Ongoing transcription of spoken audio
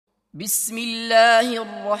بسم الله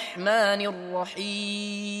الرحمن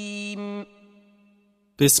الرحيم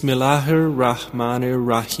Bismillahir Rahmanir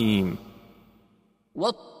Rahim.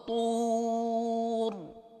 والطور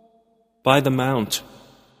By the Mount,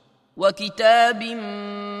 وكتاب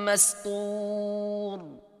مسطور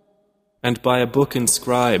and by a book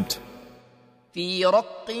inscribed, في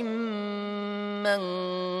رق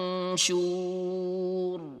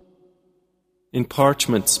منشور in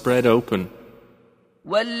parchment spread open,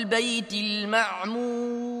 والبيت المعمور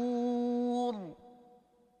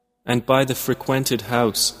and by the frequented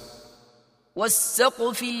house,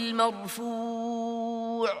 والسقف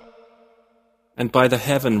المرفوع and by the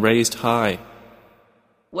heaven raised high,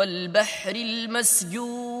 والبحر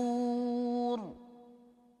المسجور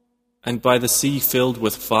and by the sea filled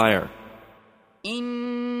with fire.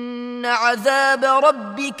 إن عذاب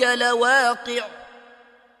ربك لواقع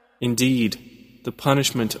Indeed, the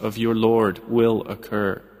punishment of your Lord will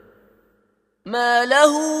occur. ما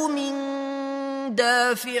له من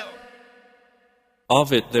دافع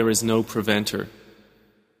Of it there is no preventer.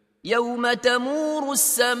 يوم تمور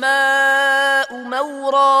السماء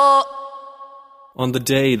مورا On the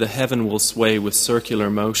day the heaven will sway with circular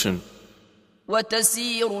motion,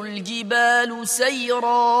 وتسير الجبال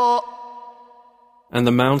سيرا and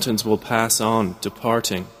the mountains will pass on,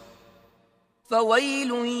 departing.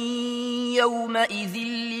 فويل يومئذ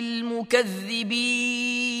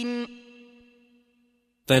للمكذبين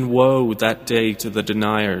Then woe that day to the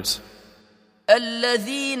deniers,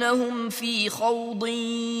 الذين هم في خوض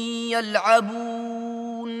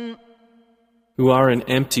يلعبون who are in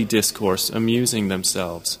empty discourse amusing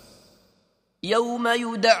themselves. يوم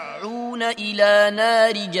يدعون إلى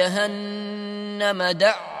نار جهنم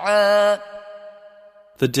دعا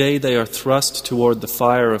The day they are thrust toward the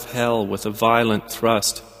fire of hell with a violent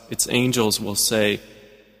thrust, its angels will say,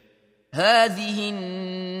 هذه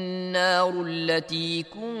النار التي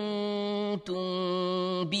كنتم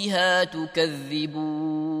بها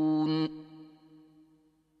تكذبون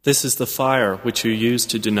This is the fire which you used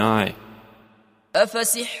to deny.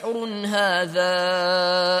 أفسحر هذا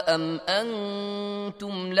أم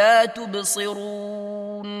أنتم لا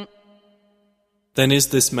تبصرون Then is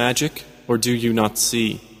this magic, or do you not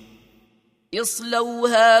see?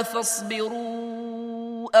 اصلوها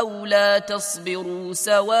فاصبروا أو لا تصبروا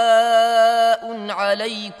سواء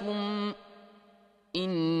عليكم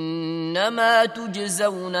إنما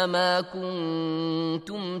تجزون ما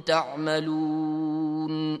كنتم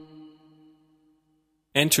تعملون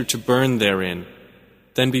Enter to burn therein.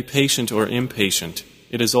 Then be patient or impatient.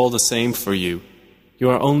 It is all the same for you. You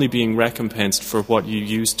are only being recompensed for what you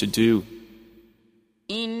used to do.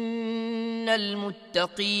 إن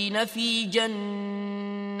المتقين في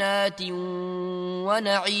جنات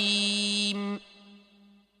ونعيم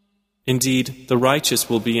Indeed, the righteous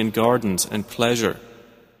will be in gardens and pleasure,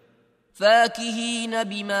 فاكهين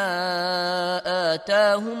بما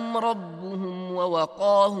آتاهم ربهم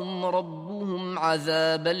ووقاهم ربهم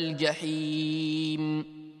عذاب الجحيم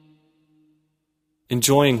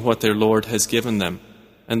enjoying what their Lord has given them,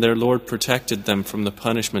 and their Lord protected them from the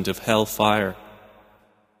punishment of hell fire.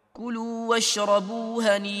 كلوا واشربوا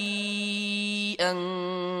هنيئا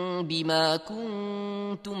بما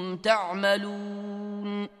كنتم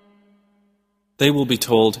تعملون They will be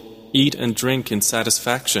told, eat and drink in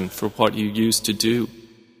satisfaction for what you used to do,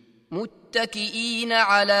 متكئين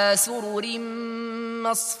على سرر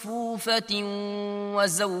مصفوفة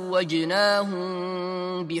وزوجناهم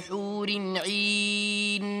بحور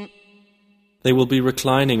عين They will be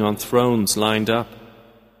reclining on thrones lined up,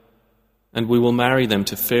 and we will marry them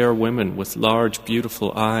to fair women with large,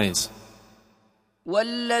 beautiful eyes.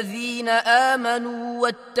 والذين آمنوا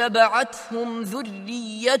واتبعتهم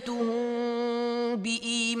ذريتهم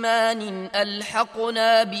بإيمان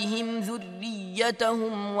ألحقنا بهم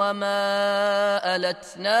ذريتهم وما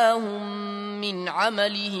ألتناهم من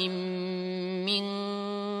عملهم من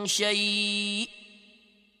شيء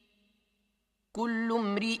كل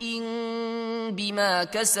امرئ بما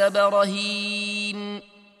كسب رهين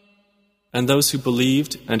And those who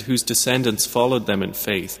believed and whose descendants followed them in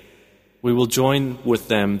faith, we will join with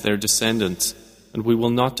them their descendants, and we will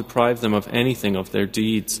not deprive them of anything of their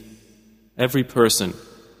deeds. Every person,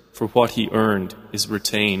 for what he earned, is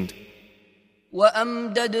retained.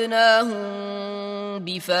 وأمددناهم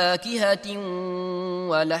بفاكهة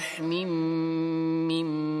ولحم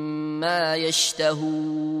مما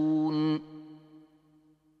يشتهون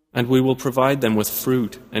And we will provide them with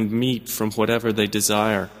fruit and meat from whatever they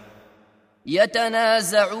desire.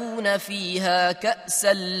 يتنازعون فيها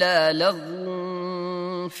كأسا لا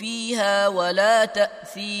لغو فيها ولا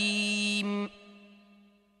تأثيم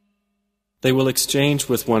They will exchange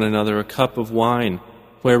with one another a cup of wine,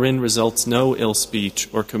 wherein results no ill speech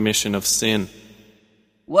or commission of sin.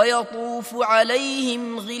 ويطوف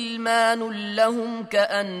عليهم غلمان لهم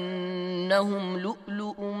كأنهم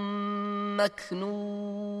لؤلؤ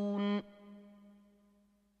مكنون.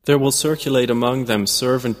 There will circulate among them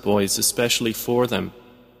servant boys especially for them,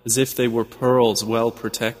 as if they were pearls well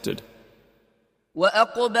protected.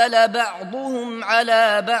 وأقبل بعضهم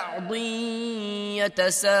على بعض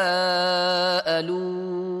يتساءلون.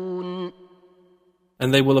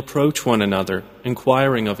 And they will approach one another,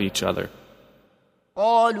 inquiring of each other.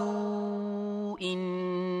 قالوا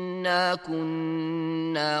إنا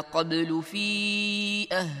كنا قبل في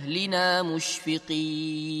أهلنا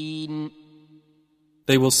مشفقين.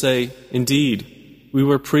 They will say, Indeed, we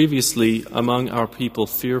were previously among our people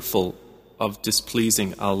fearful of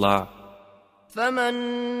displeasing Allah.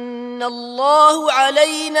 فمن الله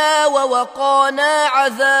علينا ووقانا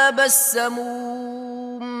عذاب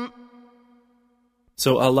السموم.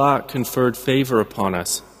 So Allah conferred favor upon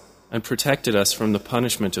us and protected us from the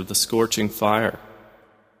punishment of the scorching fire.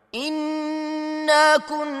 إنا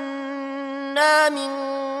كنا من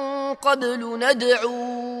قبل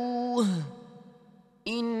ندعوه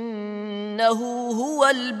إنه هو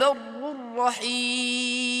البر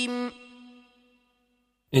الرحيم.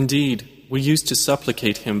 Indeed, we used to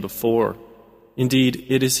supplicate him before. Indeed,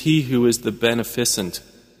 it is he who is the beneficent,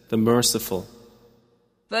 the merciful.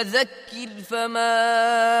 فذكر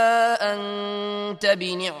فما أنت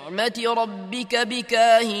بنعمة ربك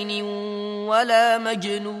بكاهن ولا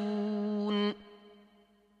مجنون.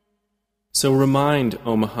 So remind,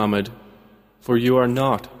 O Muhammad, for you are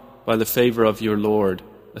not, by the favor of your Lord,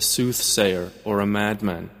 a soothsayer or a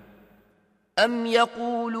madman. أم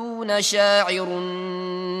يقولون شاعر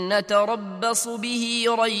نتربص به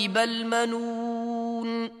ريب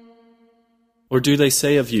المنون. Or do they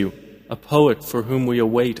say of you, a poet for whom we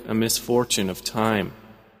await a misfortune of time?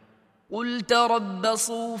 قل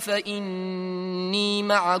تربصوا فإني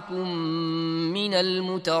معكم من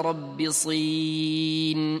المتربصين.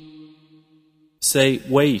 Say,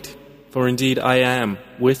 wait, for indeed I am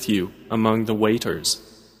with you among the waiters.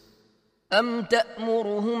 أم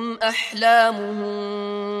تأمرهم أحلامهم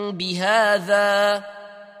بهذا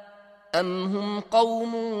أم هم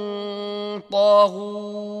قوم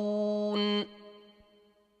طاغون.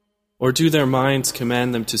 Or do their minds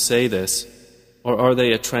command them to say this, or are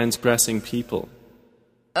they a transgressing people?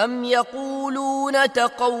 أم يقولون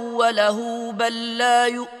تقوله بل لا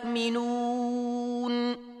يؤمنون.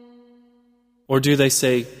 Or do they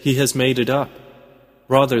say, he has made it up?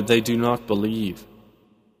 Rather, they do not believe.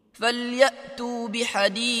 فليأتوا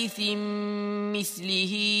بحديث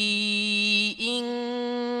مثله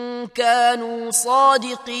إن كانوا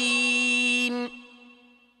صادقين.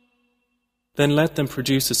 Then let them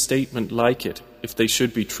produce a statement like it, if they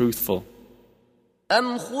should be truthful.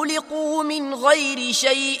 أم خلقوا من غير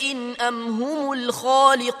شيء أم هم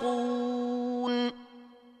الخالقون.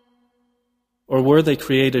 Or were they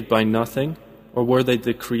created by nothing, or were they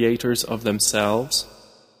the creators of themselves?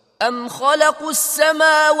 أم خلقوا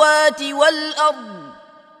السماوات والأرض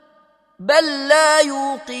بل لا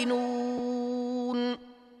يوقنون.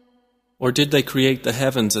 Or did they create the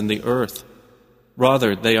heavens and the earth?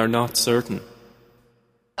 Rather, they are not certain.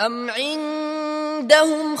 أم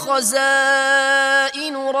عندهم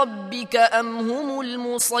خزائن ربك أم هم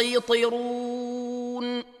المسيطرون.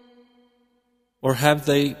 Or have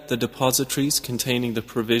they the depositories containing the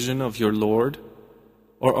provision of your Lord?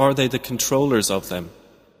 Or are they the controllers of them?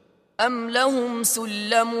 أم لهم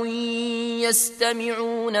سلم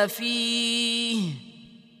يستمعون فيه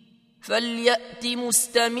فليأت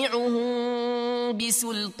مستمعهم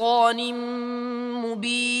بسلطان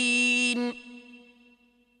مبين.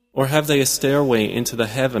 Or have they a stairway into the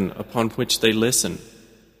heaven upon which they listen?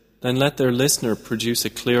 Then let their listener produce a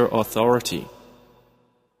clear authority.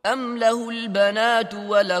 أم له البنات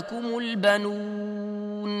ولكم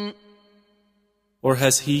البنون. Or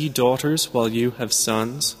has he daughters while you have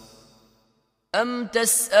sons? أم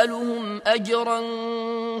تسألهم أجرا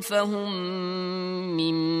فهم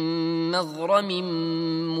من مغرم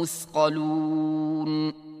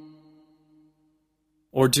مثقلون.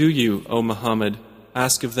 Or do you, O Muhammad,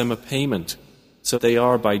 ask of them a payment, so they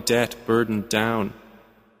are by debt burdened down?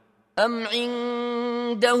 أم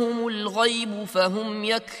عندهم الغيب فهم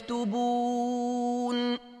يكتبون.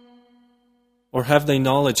 Or have they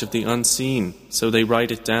knowledge of the unseen, so they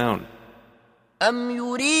write it down? أم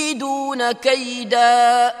يريدون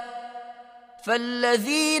كيدا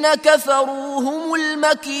فالذين كفروا هم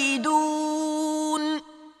المكيدون.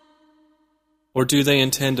 Or do they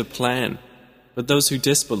intend a plan? But those who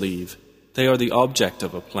disbelieve, they are the object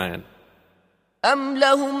of a plan. أم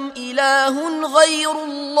لهم إله غير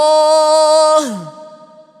الله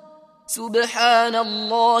سبحان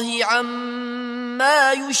الله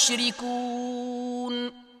عما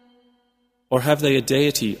يشركون. Or have they a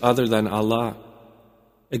deity other than Allah?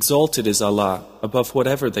 Exalted is Allah above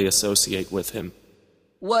whatever they associate with Him.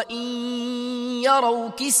 وَإِن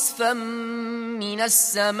يَرَوْا كِسْفًا مِّنَ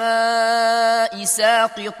السَّمَاءِ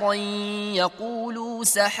سَاقِطًا يَقُولُوا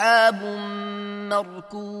سَحَابٌ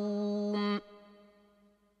مَّرْكُومٌ.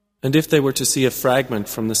 And if they were to see a fragment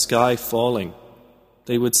from the sky falling,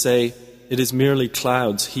 they would say, it is merely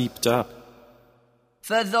clouds heaped up.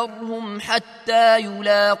 فَذَرْهُمْ حَتَّى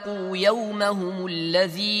يُلَاقُوا يَوْمَهُمُ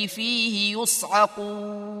الَّذِي فِيهِ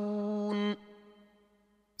يُصْعَقُونَ.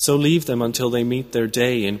 So leave them until they meet their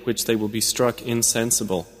day in which they will be struck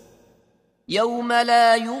insensible. يَوْمَ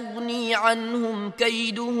لَا يُغْنِي عَنْهُمْ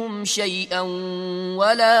كَيْدُهُمْ شَيْئًا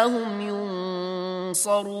وَلَا هُمْ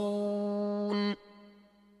يُنصَرُونَ.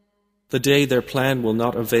 The day their plan will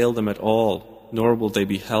not avail them at all, nor will they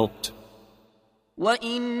be helped.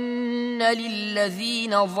 وَإِنَّ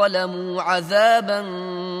لِلَّذِينَ ظَلَمُوا عَذَابًا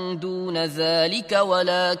دُونَ ذَلِكَ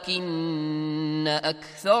وَلَكِنَّ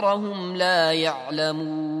أَكْثَرَهُمْ لَا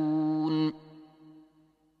يَعْلَمُونَ.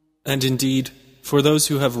 And indeed, for those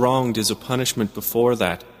who have wronged is a punishment before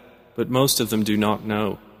that, but most of them do not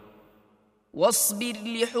know. وَاصْبِرْ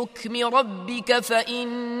لِحُكْمِ رَبِّكَ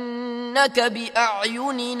فَإِنَّكَ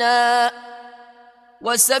بِأَعْيُنِنَا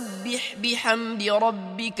وَسَبِّحْ بِحَمْدِ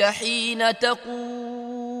رَبِّكَ حِينَ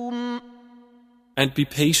تَقُومُ. And be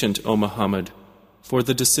patient, O Muhammad, for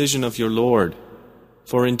the decision of your Lord,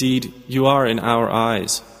 for indeed you are in our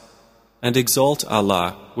eyes, and exalt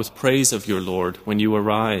Allah with praise of your Lord when you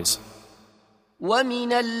arise.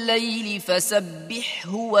 وَمِنَ اللَّيْلِ فَسَبِّحْهُ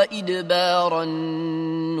وَإِدْبَارَ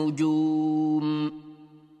النُّجُومِ.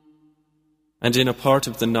 And in a part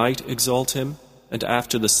of the night exalt him, and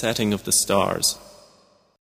after the setting of the stars.